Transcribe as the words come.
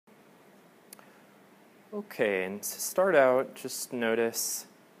Okay, and to start out, just notice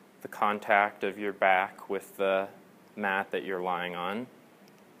the contact of your back with the mat that you're lying on.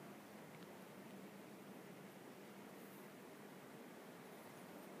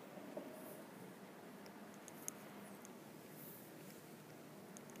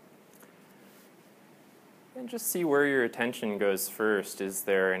 And just see where your attention goes first. Is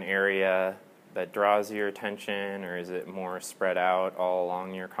there an area that draws your attention, or is it more spread out all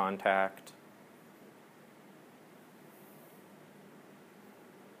along your contact?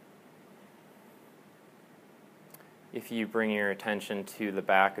 If you bring your attention to the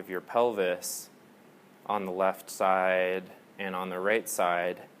back of your pelvis on the left side and on the right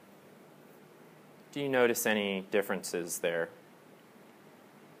side, do you notice any differences there?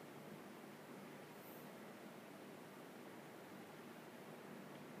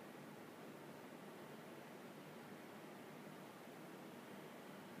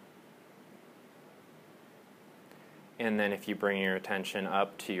 And then if you bring your attention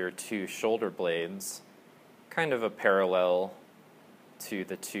up to your two shoulder blades, kind of a parallel to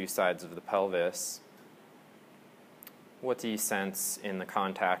the two sides of the pelvis, what do you sense in the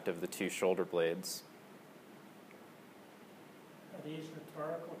contact of the two shoulder blades? Are these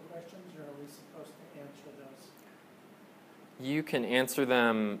rhetorical questions, or are we supposed to answer those? You can answer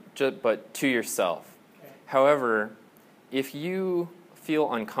them, but to yourself. Okay. However, if you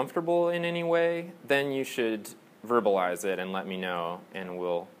feel uncomfortable in any way, then you should verbalize it and let me know, and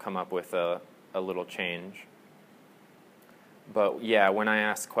we'll come up with a little change. But yeah, when I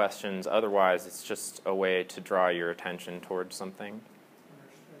ask questions, otherwise it's just a way to draw your attention towards something.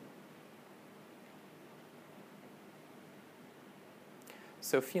 Understood.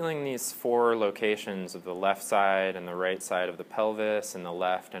 So feeling these four locations of the left side and the right side of the pelvis and the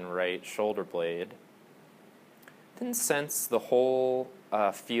left and right shoulder blade, then sense the whole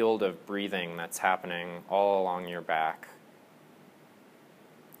field of breathing that's happening all along your back.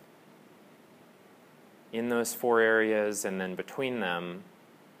 In those four areas and then between them,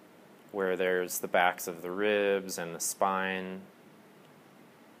 where there's the backs of the ribs and the spine.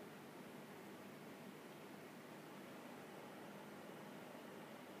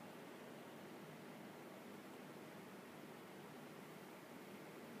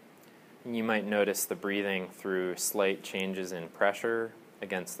 You might notice the breathing through slight changes in pressure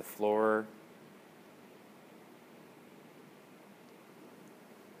against the floor.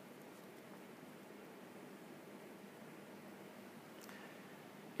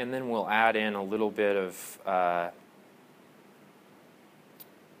 And then we'll add in a little bit of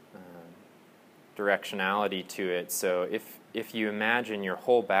directionality to it. So if you imagine your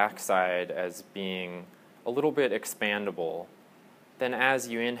whole backside as being a little bit expandable, then as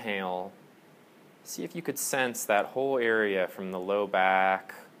you inhale, see if you could sense that whole area from the low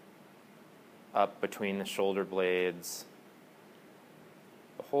back up between the shoulder blades,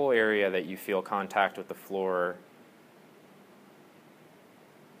 the whole area that you feel contact with the floor,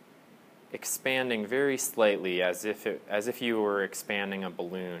 expanding very slightly as if you were expanding a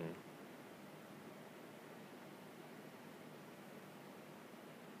balloon.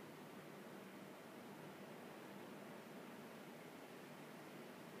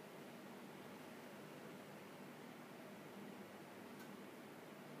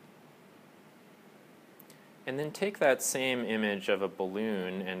 And then take that same image of a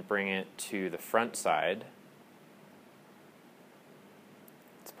balloon and bring it to the front side.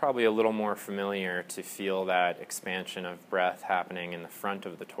 It's probably a little more familiar to feel that expansion of breath happening in the front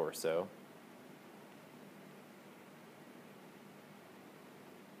of the torso.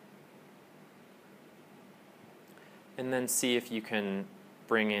 And then see if you can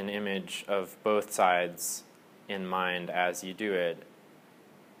bring an image of both sides in mind as you do it.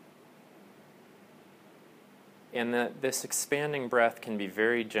 And this expanding breath can be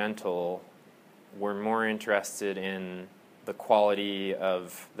very gentle. We're more interested in the quality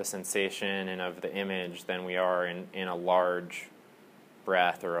of the sensation and of the image than we are in a large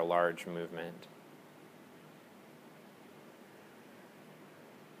breath or a large movement.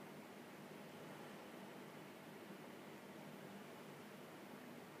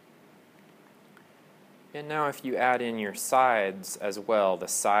 And now if you add in your sides as well, the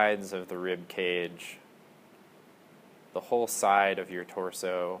sides of the rib cage, the whole side of your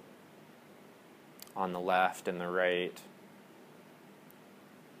torso on the left and the right.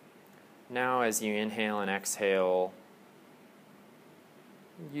 Now as you inhale and exhale,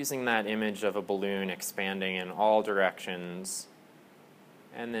 using that image of a balloon expanding in all directions,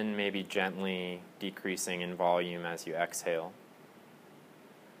 and then maybe gently decreasing in volume as you exhale.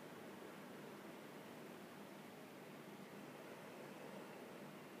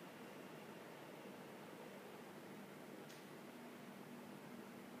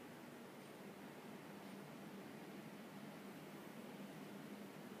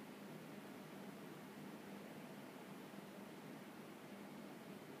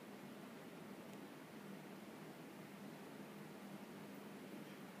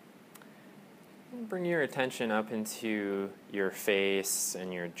 Bring your attention up into your face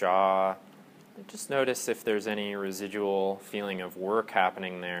and your jaw. Just notice if there's any residual feeling of work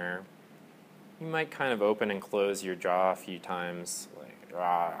happening there. You might kind of open and close your jaw a few times, like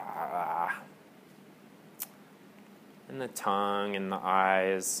ah. And the tongue and the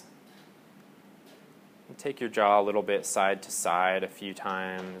eyes. And take your jaw a little bit side to side a few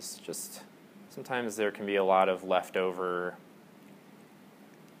times. Just sometimes there can be a lot of leftover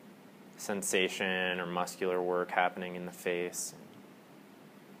sensation or muscular work happening in the face.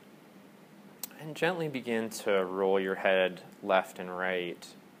 And gently begin to roll your head left and right.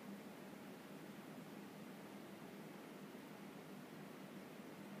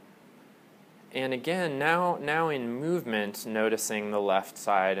 And again, now in movement, noticing the left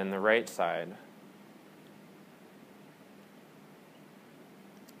side and the right side.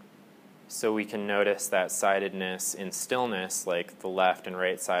 So we can notice that sidedness in stillness, like the left and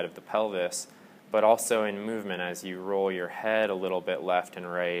right side of the pelvis, but also in movement as you roll your head a little bit left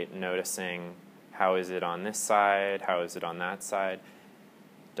and right, noticing how is it on this side, how is it on that side.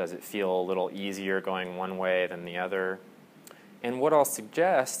 Does it feel a little easier going one way than the other? And what I'll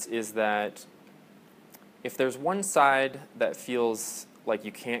suggest is that if there's one side that feels like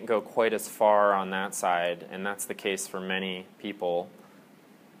you can't go quite as far on that side, and that's the case for many people,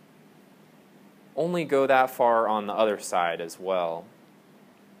 only go that far on the other side as well.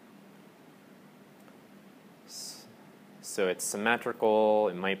 So it's symmetrical,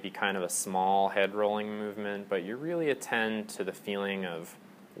 it might be kind of a small head rolling movement, but you really attend to the feeling of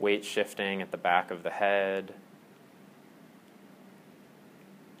weight shifting at the back of the head,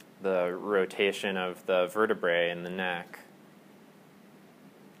 the rotation of the vertebrae in the neck.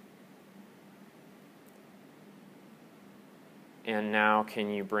 And now can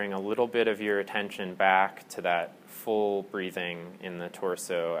you bring a little bit of your attention back to that full breathing in the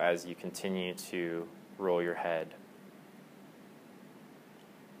torso as you continue to roll your head?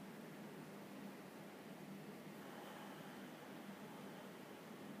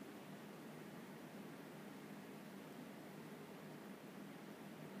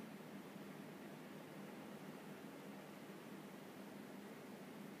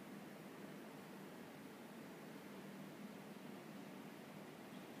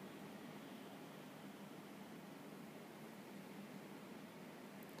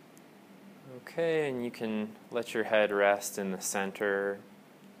 Okay, and you can let your head rest in the center.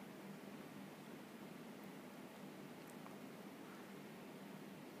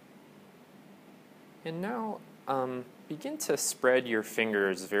 And now begin to spread your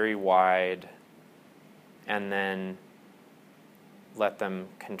fingers very wide and then let them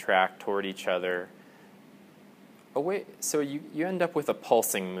contract toward each other. So you end up with a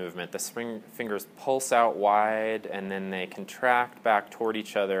pulsing movement. The fingers pulse out wide and then they contract back toward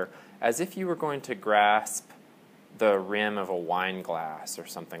each other as if you were going to grasp the rim of a wine glass or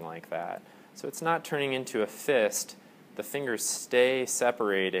something like that. So it's not turning into a fist. The fingers stay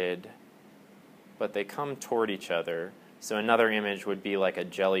separated, but they come toward each other. So another image would be like a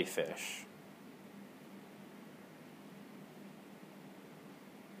jellyfish.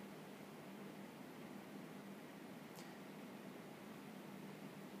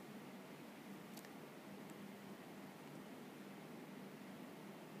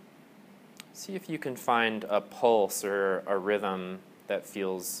 See if you can find a pulse or a rhythm that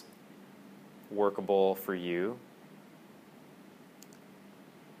feels workable for you.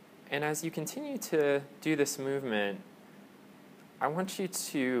 And as you continue to do this movement, I want you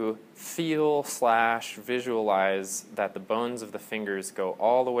to feel/visualize that the bones of the fingers go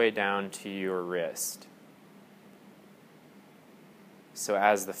all the way down to your wrist. So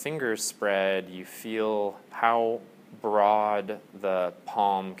as the fingers spread, you feel how broad the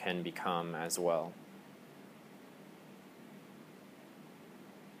palm can become as well.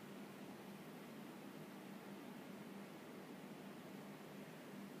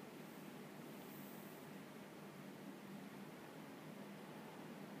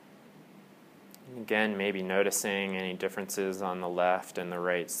 And again, maybe noticing any differences on the left and the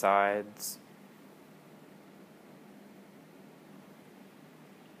right sides.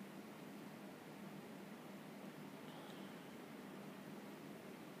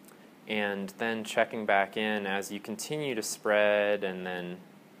 And then checking back in as you continue to spread and then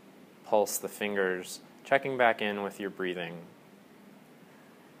pulse the fingers, checking back in with your breathing.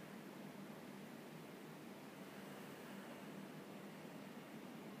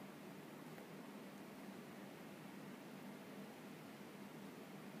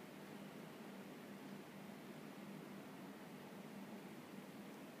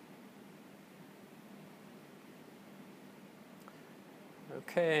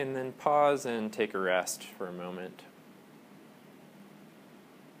 Okay, and then pause and take a rest for a moment.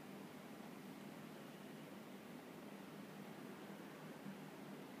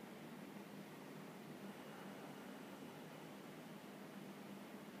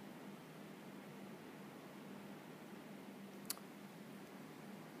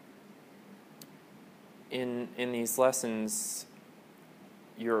 In these lessons,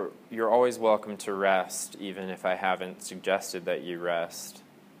 you're always welcome to rest, even if I haven't suggested that you rest.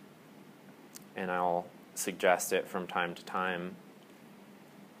 And I'll suggest it from time to time.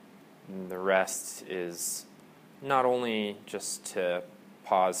 And the rest is not only just to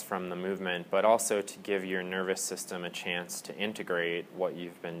pause from the movement, but also to give your nervous system a chance to integrate what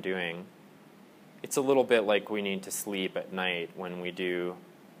you've been doing. It's a little bit like we need to sleep at night when we do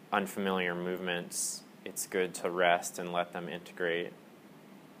unfamiliar movements. It's good to rest and let them integrate.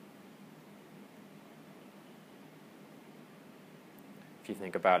 If you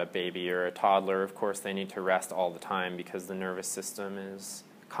think about a baby or a toddler, of course they need to rest all the time because the nervous system is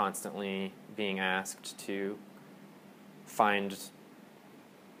constantly being asked to find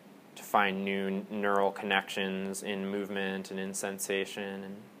new neural connections in movement and in sensation.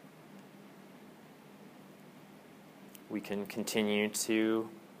 And we can continue to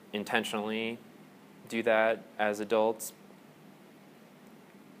intentionally do that as adults.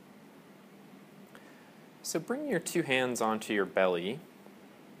 So bring your two hands onto your belly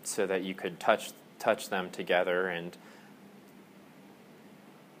so that you could touch them together, and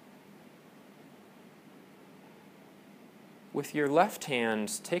with your left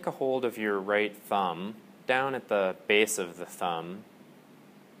hand, take a hold of your right thumb down at the base of the thumb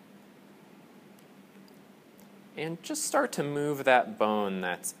and just start to move that bone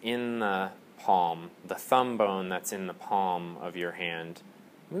that's in the palm, the thumb bone that's in the palm of your hand.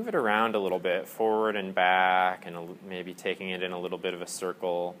 Move it around a little bit, forward and back, and maybe taking it in a little bit of a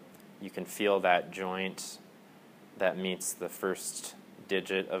circle. You can feel that joint that meets the first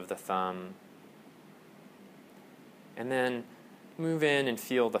digit of the thumb. And then move in and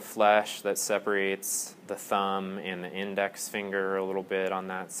feel the flesh that separates the thumb and the index finger a little bit on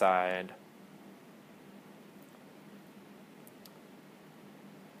that side.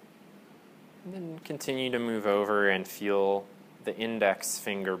 And then continue to move over and feel the index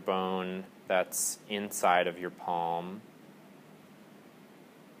finger bone that's inside of your palm.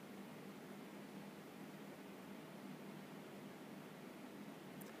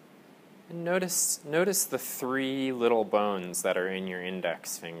 And notice the three little bones that are in your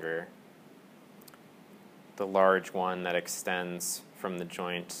index finger. The large one that extends from the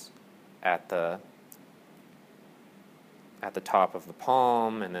joint at the top of the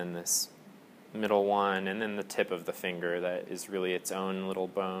palm, and then this middle one, and then the tip of the finger that is really its own little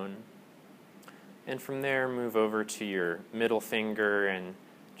bone. And from there, move over to your middle finger and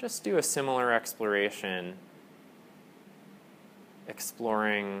just do a similar exploration,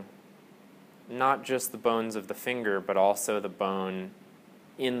 exploring not just the bones of the finger, but also the bone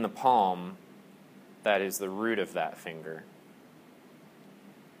in the palm that is the root of that finger.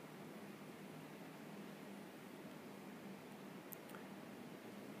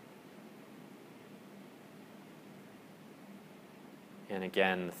 And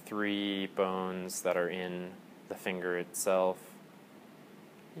again, the three bones that are in the finger itself.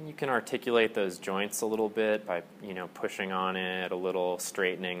 And you can articulate those joints a little bit by, pushing on it a little,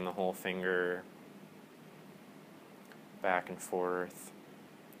 straightening the whole finger back and forth.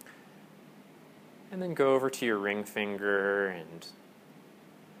 And then go over to your ring finger and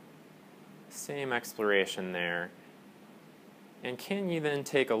same exploration there. And can you then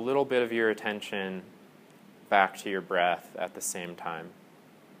take a little bit of your attention back to your breath at the same time?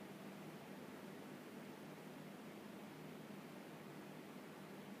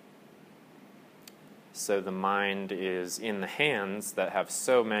 So the mind is in the hands that have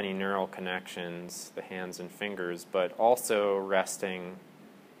so many neural connections, the hands and fingers, but also resting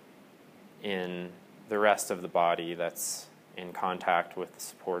in the rest of the body that's in contact with the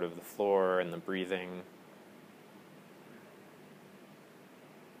support of the floor and the breathing.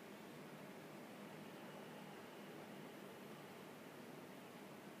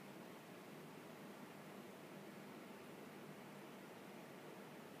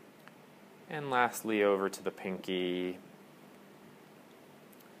 And lastly, over to the pinky.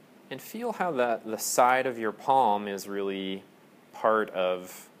 And feel how the side of your palm is really part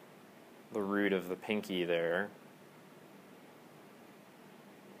of the root of the pinky there.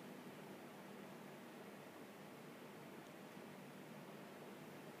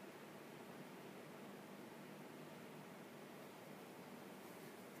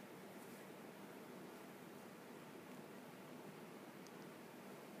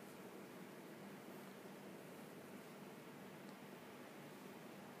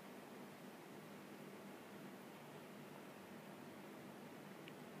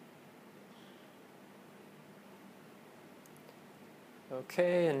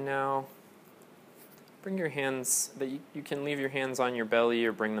 Okay, and now bring your hands, you can leave your hands on your belly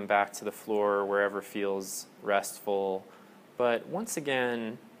or bring them back to the floor, wherever feels restful. But once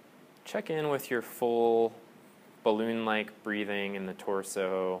again, check in with your full balloon-like breathing in the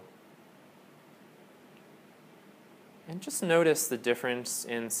torso. And just notice the difference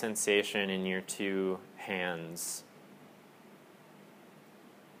in sensation in your two hands,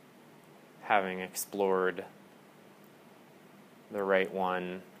 having explored the right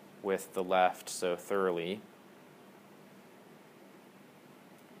one with the left so thoroughly.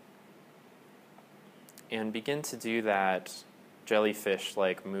 And begin to do that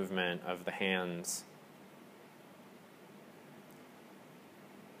jellyfish-like movement of the hands.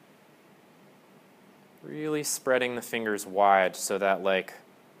 Really spreading the fingers wide so that, like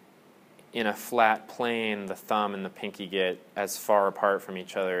in a flat plane, the thumb and the pinky get as far apart from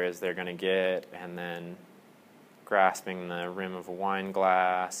each other as they're going to get, and then grasping the rim of a wine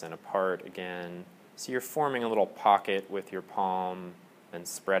glass and apart again. So you're forming a little pocket with your palm and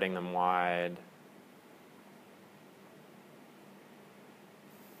spreading them wide.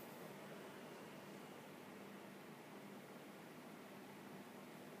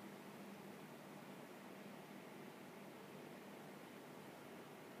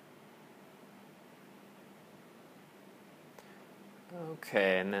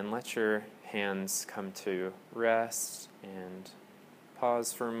 Okay, and then let your hands come to rest and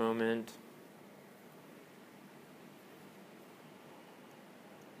pause for a moment.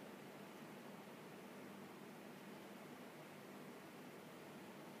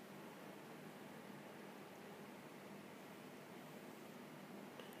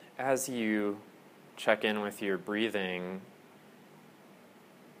 As you check in with your breathing,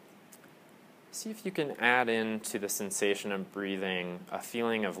 see if you can add into the sensation of breathing a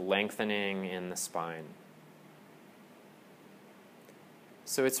feeling of lengthening in the spine.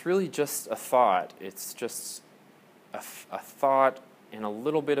 So it's really just a thought. It's just a thought and a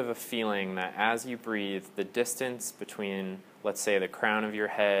little bit of a feeling that as you breathe, the distance between, let's say, the crown of your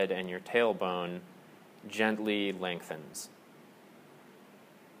head and your tailbone gently lengthens.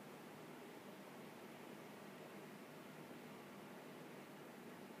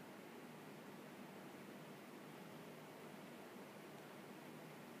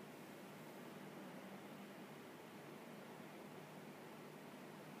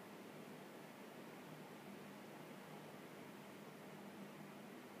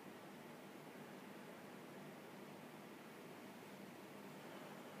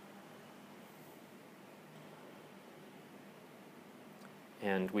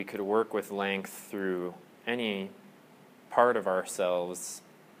 And we could work with length through any part of ourselves,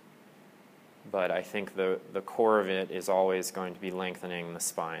 but I think the core of it is always going to be lengthening the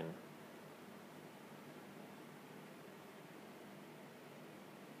spine.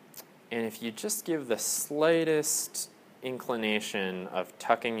 And if you just give the slightest inclination of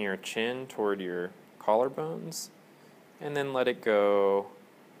tucking your chin toward your collarbones, and then let it go,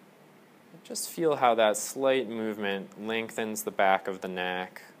 just feel how that slight movement lengthens the back of the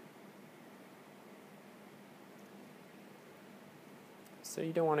neck. So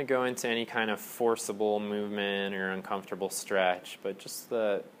you don't want to go into any kind of forcible movement or uncomfortable stretch, but just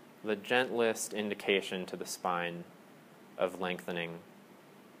the gentlest indication to the spine of lengthening.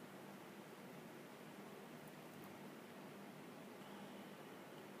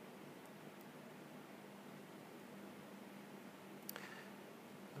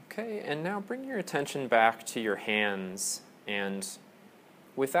 Okay, and now bring your attention back to your hands, and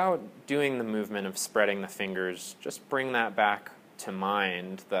without doing the movement of spreading the fingers, just bring that back to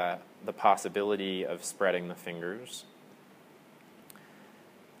mind, the possibility of spreading the fingers.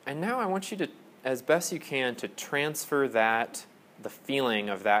 And now I want you to, as best you can, to transfer the feeling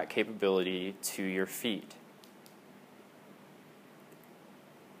of that capability to your feet.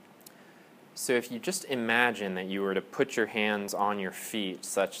 So if you just imagine that you were to put your hands on your feet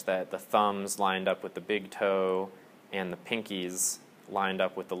such that the thumbs lined up with the big toe and the pinkies lined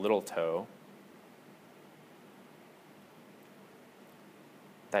up with the little toe,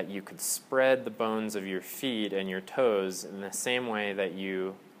 that you could spread the bones of your feet and your toes in the same way that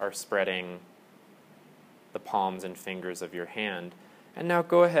you are spreading the palms and fingers of your hand. And now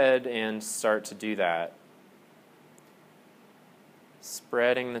go ahead and start to do that.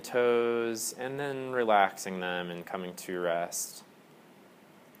 Spreading the toes and then relaxing them and coming to rest.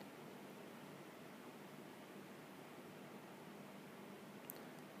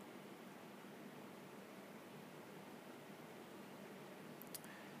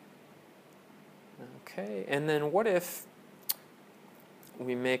 Okay, and then what if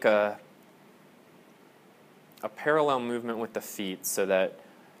we make a a parallel movement with the feet so that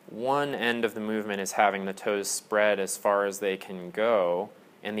one end of the movement is having the toes spread as far as they can go,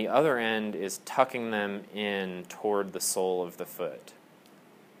 and the other end is tucking them in toward the sole of the foot.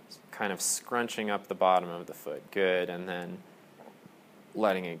 Kind of scrunching up the bottom of the foot. Good. And then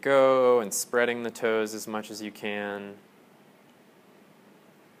letting it go and spreading the toes as much as you can.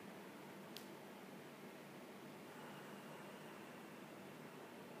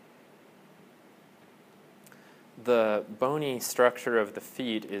 The bony structure of the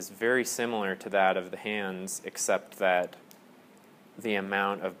feet is very similar to that of the hands, except that the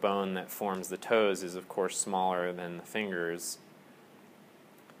amount of bone that forms the toes is, of course, smaller than the fingers.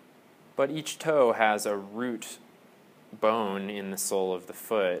 But each toe has a root bone in the sole of the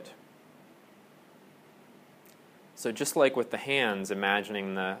foot. So just like with the hands,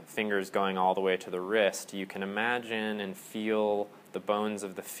 imagining the fingers going all the way to the wrist, you can imagine and feel the bones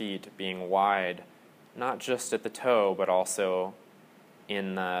of the feet being wide, not just at the toe, but also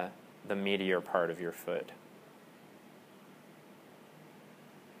in the meatier part of your foot.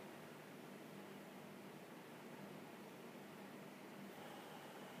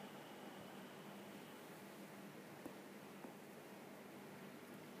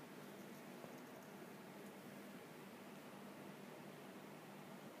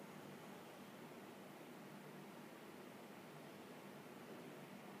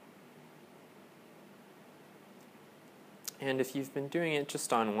 And if you've been doing it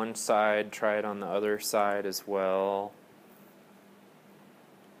just on one side, try it on the other side as well.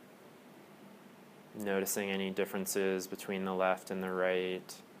 Noticing any differences between the left and the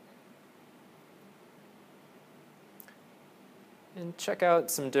right. And check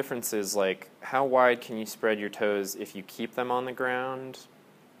out some differences, like how wide can you spread your toes if you keep them on the ground?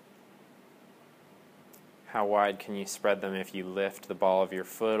 How wide can you spread them if you lift the ball of your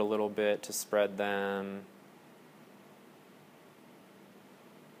foot a little bit to spread them?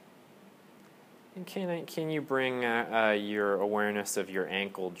 And can you bring your awareness of your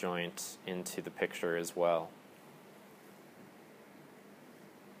ankle joint into the picture as well?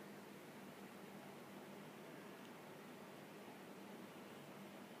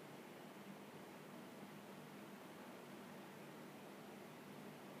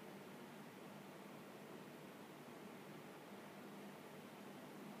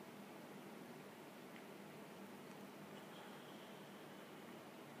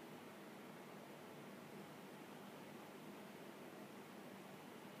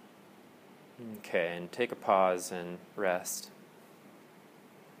 Okay, and take a pause and rest.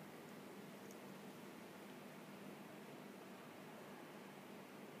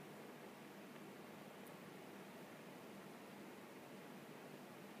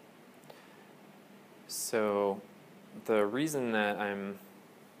 So, the reason that I'm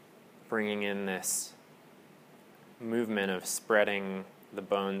bringing in this movement of spreading the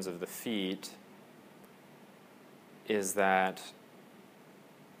bones of the feet is that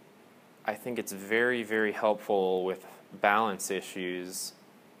I think it's very, very helpful with balance issues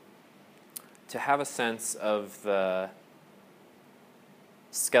to have a sense of the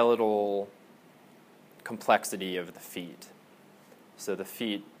skeletal complexity of the feet. So the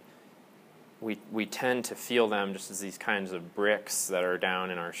feet, we tend to feel them just as these kinds of bricks that are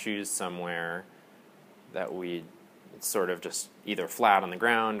down in our shoes somewhere that it's sort of just either flat on the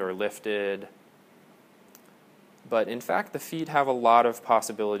ground or lifted. But in fact, the feet have a lot of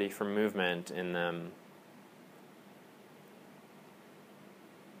possibility for movement in them.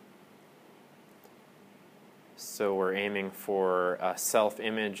 So we're aiming for a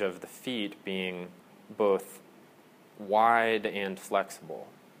self-image of the feet being both wide and flexible.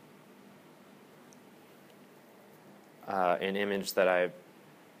 An image that I've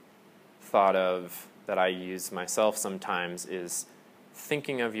thought of, that I use myself sometimes, is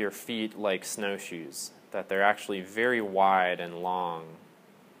thinking of your feet like snowshoes, that they're actually very wide and long.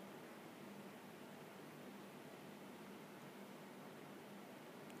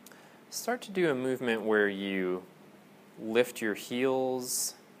 Start to do a movement where you lift your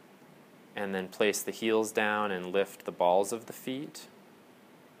heels and then place the heels down and lift the balls of the feet.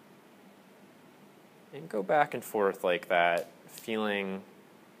 And go back and forth like that, feeling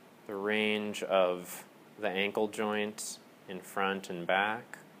the range of the ankle joint in front and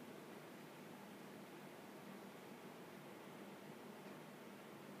back.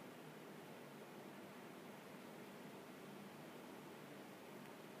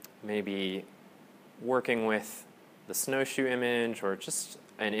 Maybe working with the snowshoe image or just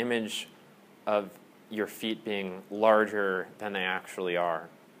an image of your feet being larger than they actually are.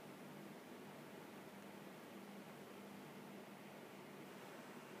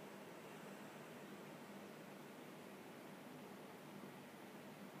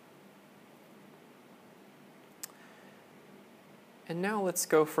 And now let's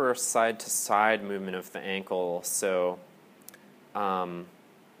go for a side-to-side movement of the ankle. So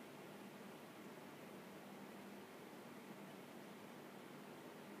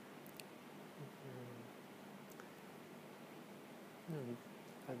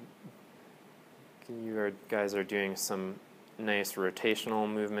you guys are doing some nice rotational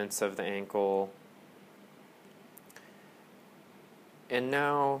movements of the ankle. And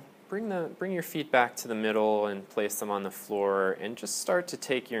now bring your feet back to the middle and place them on the floor, and just start to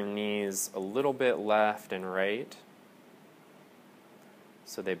take your knees a little bit left and right.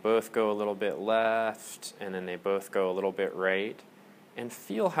 So they both go a little bit left, and then they both go a little bit right. And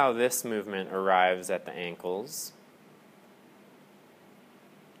feel how this movement arrives at the ankles.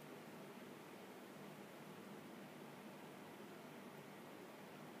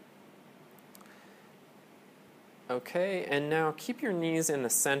 Okay, and now keep your knees in the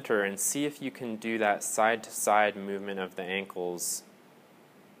center and see if you can do that side-to-side movement of the ankles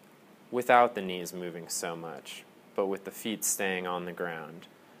without the knees moving so much, but with the feet staying on the ground.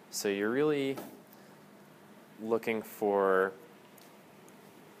 So you're really looking for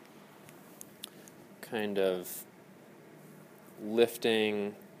kind of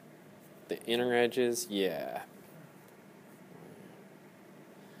lifting the inner edges. Yeah.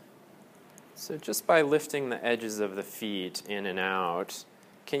 So just by lifting the edges of the feet in and out,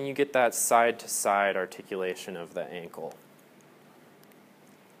 can you get that side-to-side articulation of the ankle?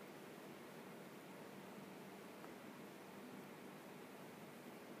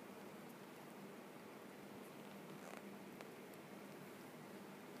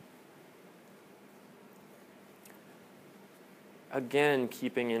 Again,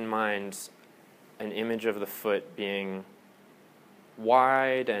 keeping in mind an image of the foot being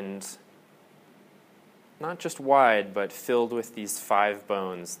wide, and not just wide, but filled with these 5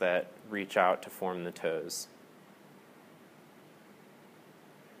 bones that reach out to form the toes.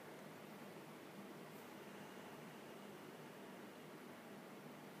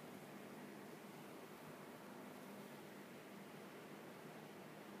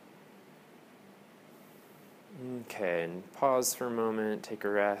 Okay, and pause for a moment, take a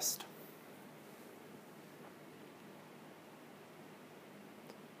rest.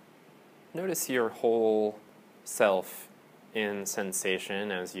 Notice your whole self in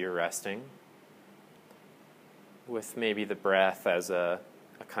sensation as you're resting, with maybe the breath as a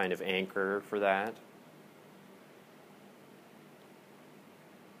kind of anchor for that.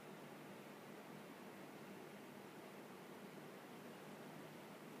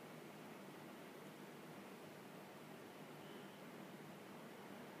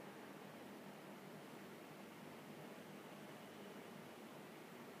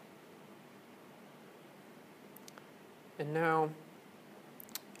 And now,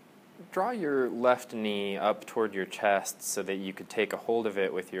 draw your left knee up toward your chest so that you could take a hold of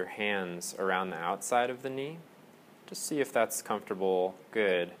it with your hands around the outside of the knee. Just see if that's comfortable.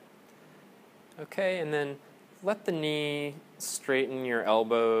 Good. Okay, and then let the knee straighten your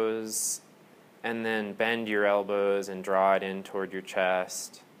elbows, and then bend your elbows and draw it in toward your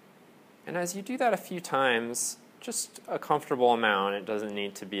chest. And as you do that a few times, just a comfortable amount, it doesn't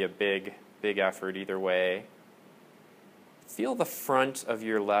need to be a big effort either way. Feel the front of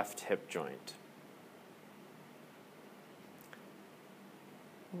your left hip joint.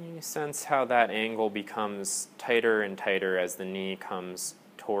 You sense how that angle becomes tighter and tighter as the knee comes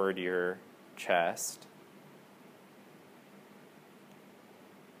toward your chest.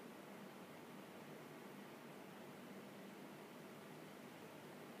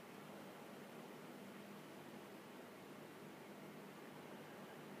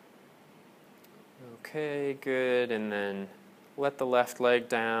 Okay, good, and then let the left leg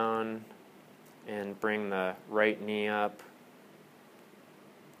down and bring the right knee up.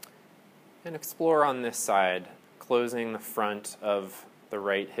 And explore on this side, closing the front of the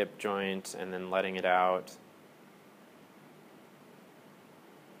right hip joint and then letting it out.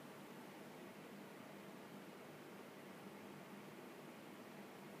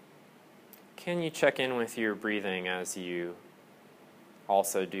 Can you check in with your breathing as you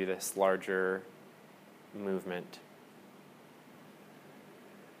also do this larger movement?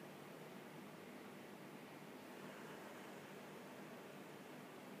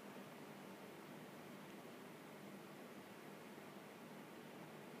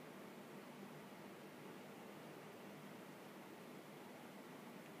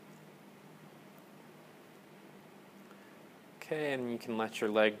 Okay, and you can let your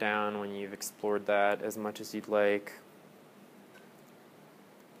leg down when you've explored that as much as you'd like.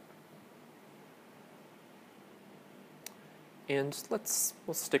 And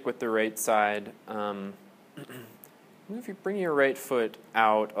we'll stick with the right side. And if you bring your right foot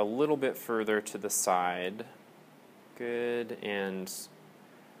out a little bit further to the side, good, and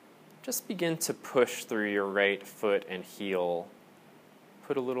just begin to push through your right foot and heel.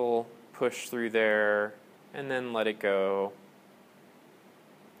 Put a little push through there, and then let it go.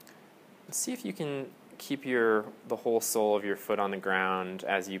 And see if you can keep the whole sole of your foot on the ground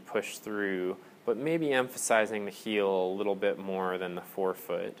as you push through, but maybe emphasizing the heel a little bit more than the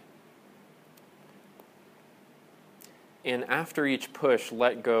forefoot. And after each push,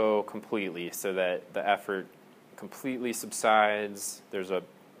 let go completely so that the effort completely subsides. There's a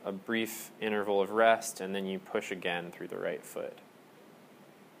brief interval of rest, and then you push again through the right foot.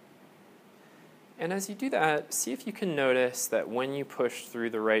 And as you do that, see if you can notice that when you push through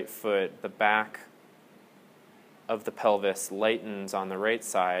the right foot, the back of the pelvis lightens on the right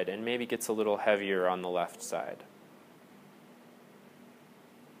side and maybe gets a little heavier on the left side.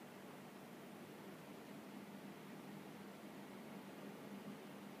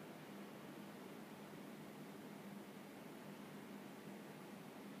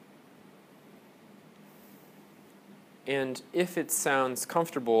 And if it sounds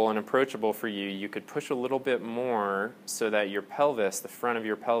comfortable and approachable for you, you could push a little bit more so that your pelvis, the front of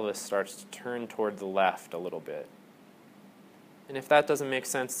your pelvis, starts to turn toward the left a little bit. And if that doesn't make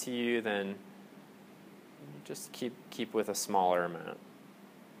sense to you, then just keep with a smaller amount.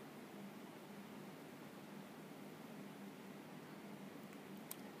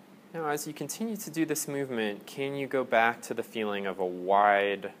 Now, as you continue to do this movement, can you go back to the feeling of a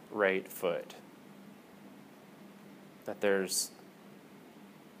wide right foot? That there's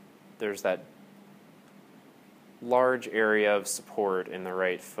that large area of support in the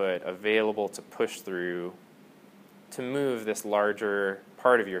right foot available to push through to move this larger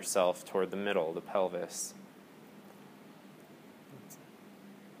part of yourself toward the middle, the pelvis.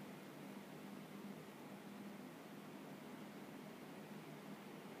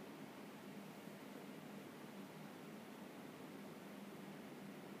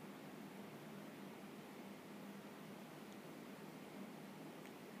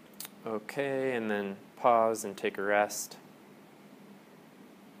 Okay, and then pause and take a rest.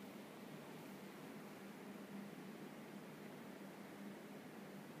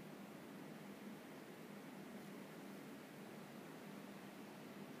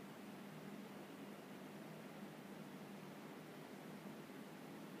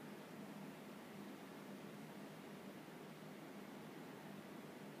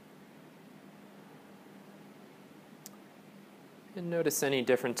 And notice any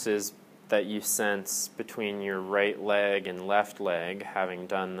differences that you sense between your right leg and left leg, having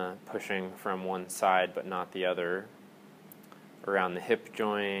done the pushing from one side but not the other, around the hip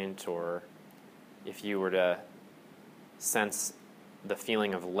joint, or if you were to sense the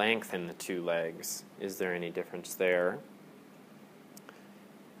feeling of length in the two legs, is there any difference there?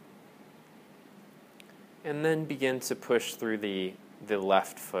 And then begin to push through the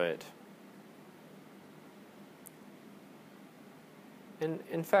left foot. And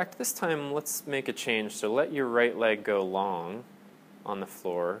in fact, this time, let's make a change. So let your right leg go long on the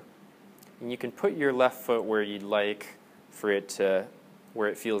floor. And you can put your left foot where you'd like for it to, where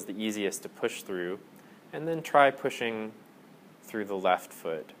it feels the easiest to push through. And then try pushing through the left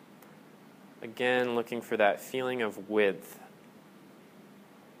foot. Again, looking for that feeling of width.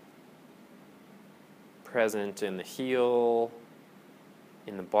 Present in the heel,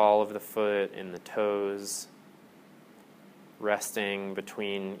 in the ball of the foot, in the toes. Resting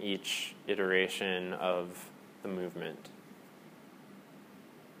between each iteration of the movement.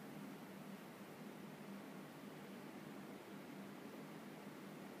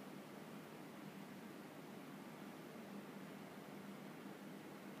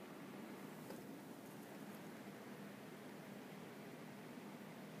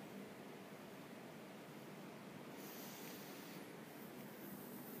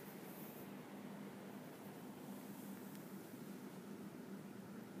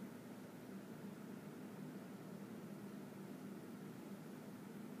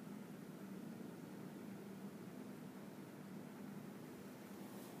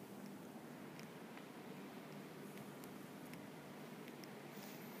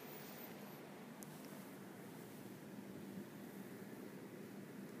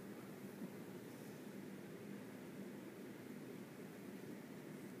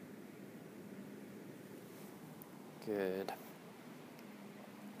 Good.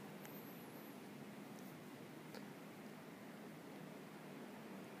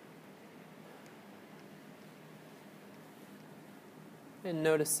 And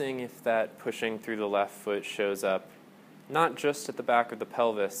noticing if that pushing through the left foot shows up not just at the back of the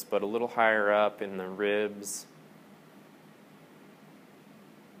pelvis, but a little higher up in the ribs,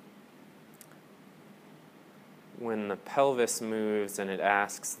 when the pelvis moves and it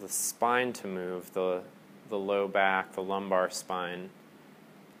asks the spine to move, the low back, the lumbar spine,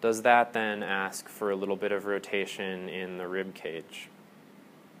 does that then ask for a little bit of rotation in the rib cage?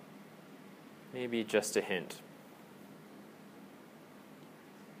 Maybe just a hint.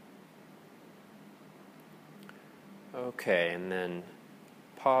 Okay, and then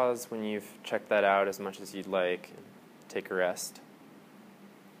pause when you've checked that out as much as you'd like, and take a rest.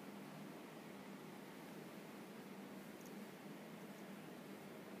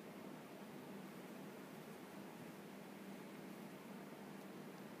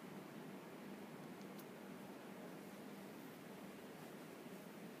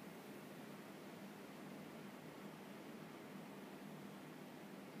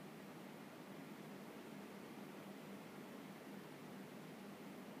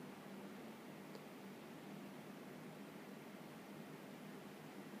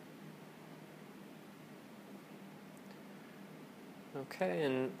 Okay,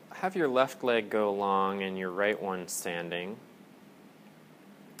 and have your left leg go long and your right one standing.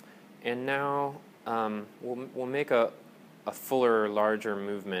 And now we'll make a fuller, larger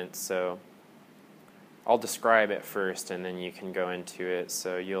movement. So I'll describe it first, and then you can go into it.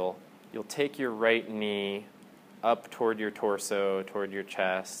 So you'll take your right knee up toward your torso, toward your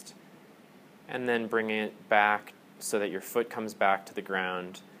chest, and then bring it back so that your foot comes back to the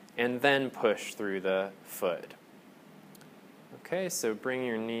ground, and then push through the foot. Okay, so bring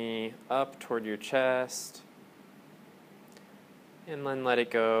your knee up toward your chest, and then let it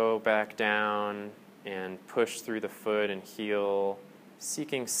go back down and push through the foot and heel,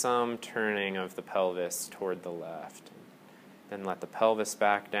 seeking some turning of the pelvis toward the left. Then let the pelvis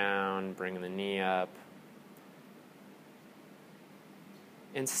back down, bring the knee up.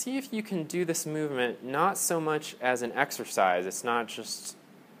 And see if you can do this movement not so much as an exercise. It's not just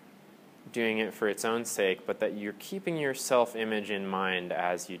doing it for its own sake, but that you're keeping your self-image in mind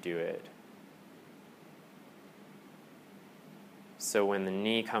as you do it. So when the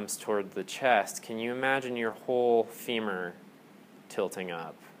knee comes toward the chest, can you imagine your whole femur tilting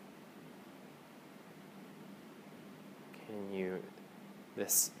up? Can you,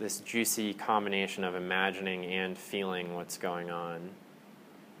 this juicy combination of imagining and feeling what's going on.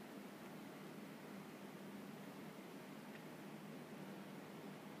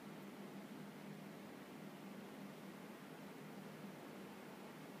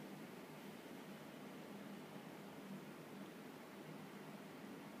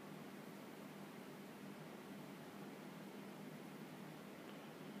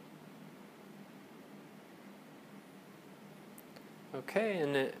 Okay,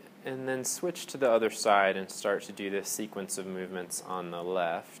 and then switch to the other side and start to do this sequence of movements on the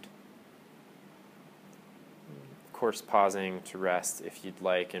left. Of course, pausing to rest if you'd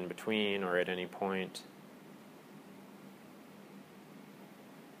like in between or at any point.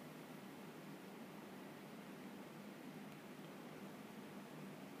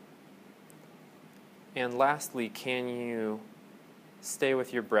 And lastly, can you stay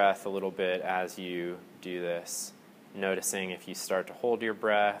with your breath a little bit as you do this? Noticing if you start to hold your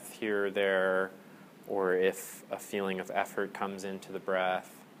breath here or there, or if a feeling of effort comes into the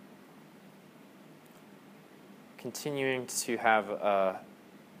breath. Continuing to have a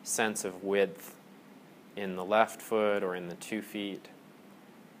sense of width in the left foot or in the 2 feet.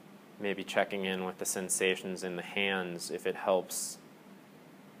 Maybe checking in with the sensations in the hands if it helps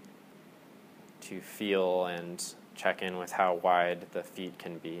to feel and check in with how wide the feet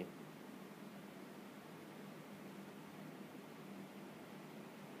can be.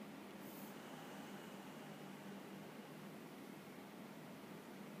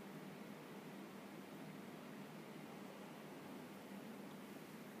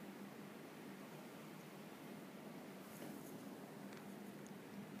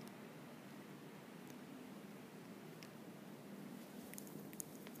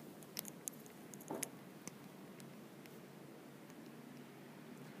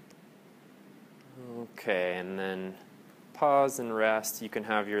 Okay, and then pause and rest. You can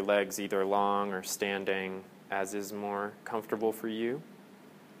have your legs either long or standing, as is more comfortable for you.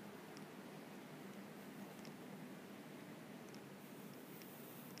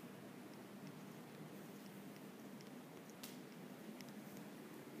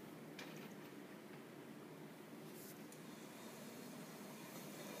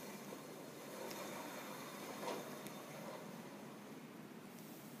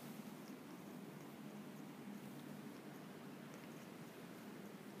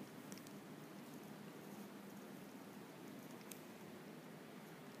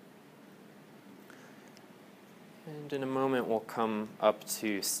 And in a moment we'll come up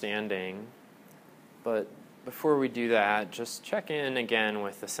to standing, but before we do that, just check in again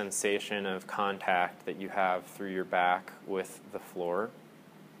with the sensation of contact that you have through your back with the floor.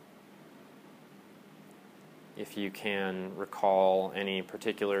 If you can recall any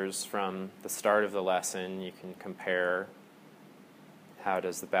particulars from the start of the lesson, you can compare how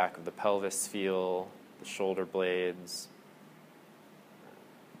does the back of the pelvis feel, the shoulder blades,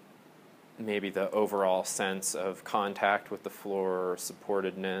 maybe the overall sense of contact with the floor or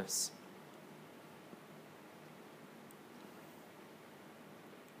supportedness.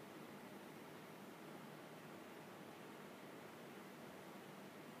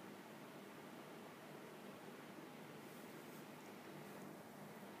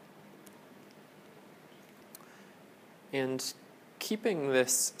 And keeping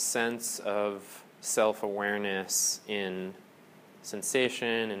this sense of self-awareness in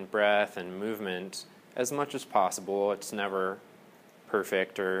sensation and breath and movement as much as possible. It's never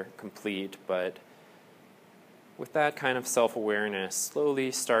perfect or complete, but with that kind of self-awareness,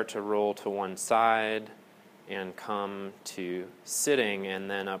 slowly start to roll to one side and come to sitting and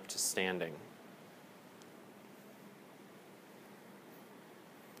then up to standing.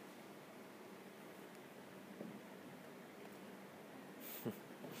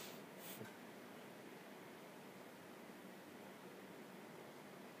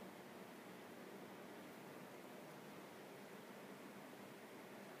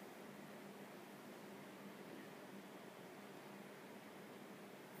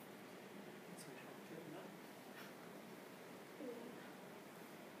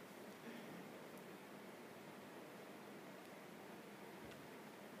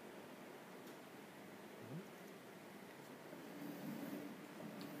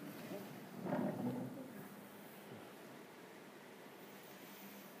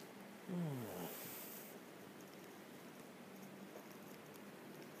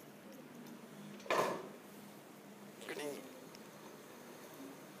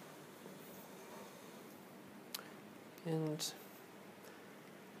 And